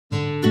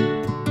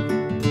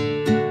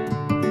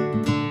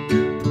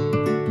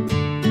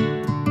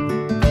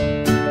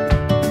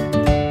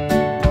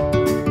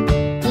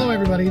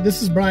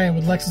this is Brian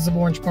with Lexus of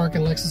Orange Park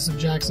and Lexus of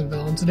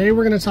Jacksonville, and today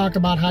we're going to talk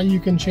about how you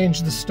can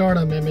change the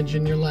startup image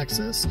in your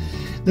Lexus.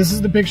 This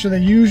is the picture that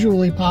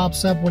usually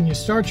pops up when you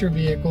start your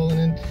vehicle,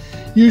 and it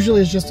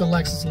usually is just a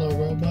Lexus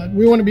logo, but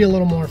we want to be a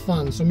little more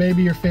fun, so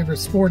maybe your favorite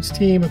sports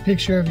team, a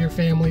picture of your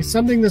family,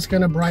 something that's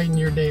going to brighten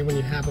your day when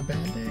you have a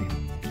bad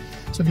day.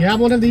 So if you have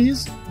one of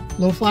these,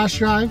 low flash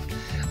drive,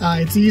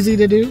 it's easy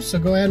to do, so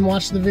go ahead and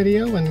watch the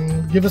video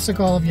and give us a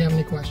call if you have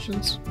any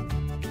questions.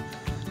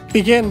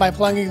 Begin by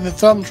plugging the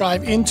thumb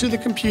drive into the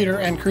computer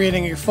and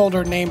creating a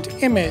folder named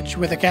Image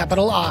with a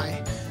capital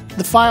I.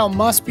 The file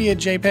must be a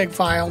JPEG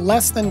file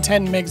less than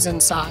 10 MB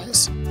in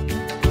size.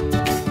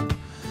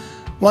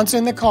 Once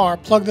in the car,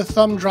 plug the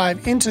thumb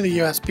drive into the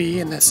USB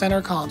in the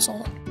center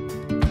console.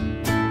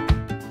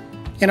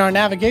 In our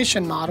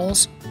navigation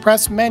models,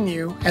 press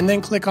Menu and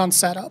then click on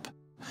Setup.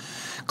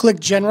 Click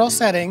General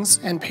Settings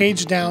and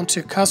page down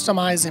to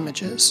Customize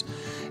Images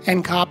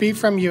and copy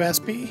from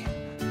USB.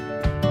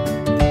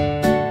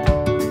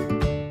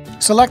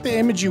 Select the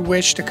image you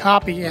wish to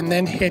copy and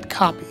then hit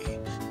Copy.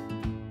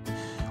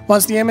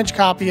 Once the image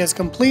copy is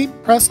complete,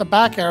 press the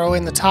back arrow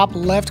in the top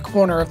left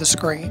corner of the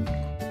screen.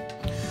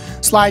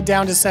 Slide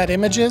down to Set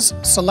Images,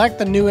 select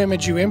the new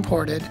image you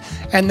imported,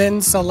 and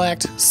then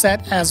select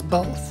Set as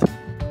Both.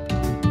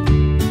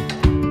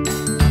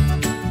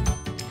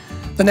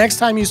 The next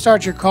time you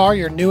start your car,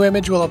 your new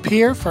image will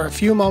appear for a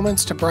few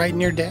moments to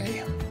brighten your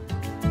day.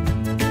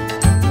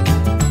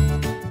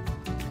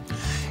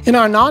 In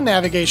our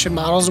non-navigation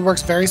models, it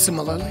works very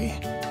similarly.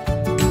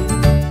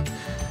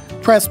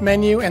 Press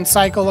Menu and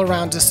cycle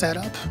around to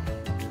Setup.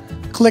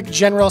 Click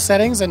General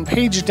Settings and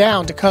page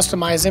down to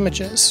Customize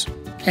Images,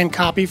 and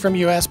copy from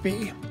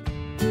USB.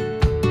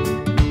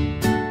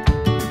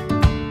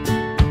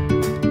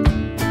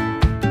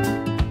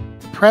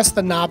 Press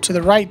the knob to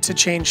the right to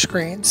change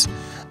screens,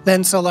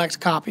 then select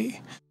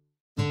Copy.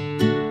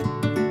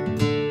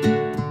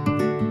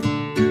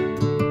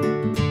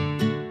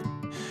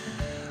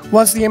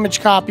 Once the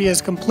image copy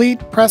is complete,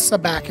 press the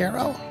back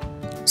arrow.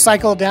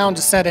 Cycle down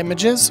to Set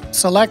Images,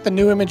 select the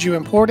new image you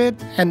imported,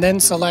 and then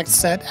select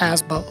Set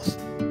as Both.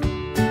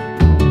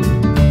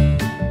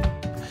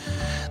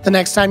 The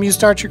next time you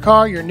start your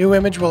car, your new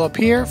image will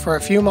appear for a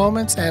few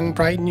moments and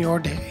brighten your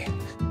day.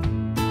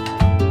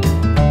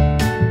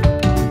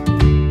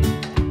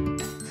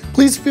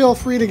 Please feel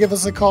free to give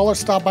us a call or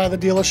stop by the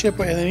dealership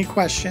with any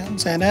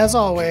questions. And as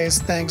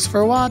always, thanks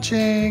for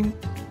watching.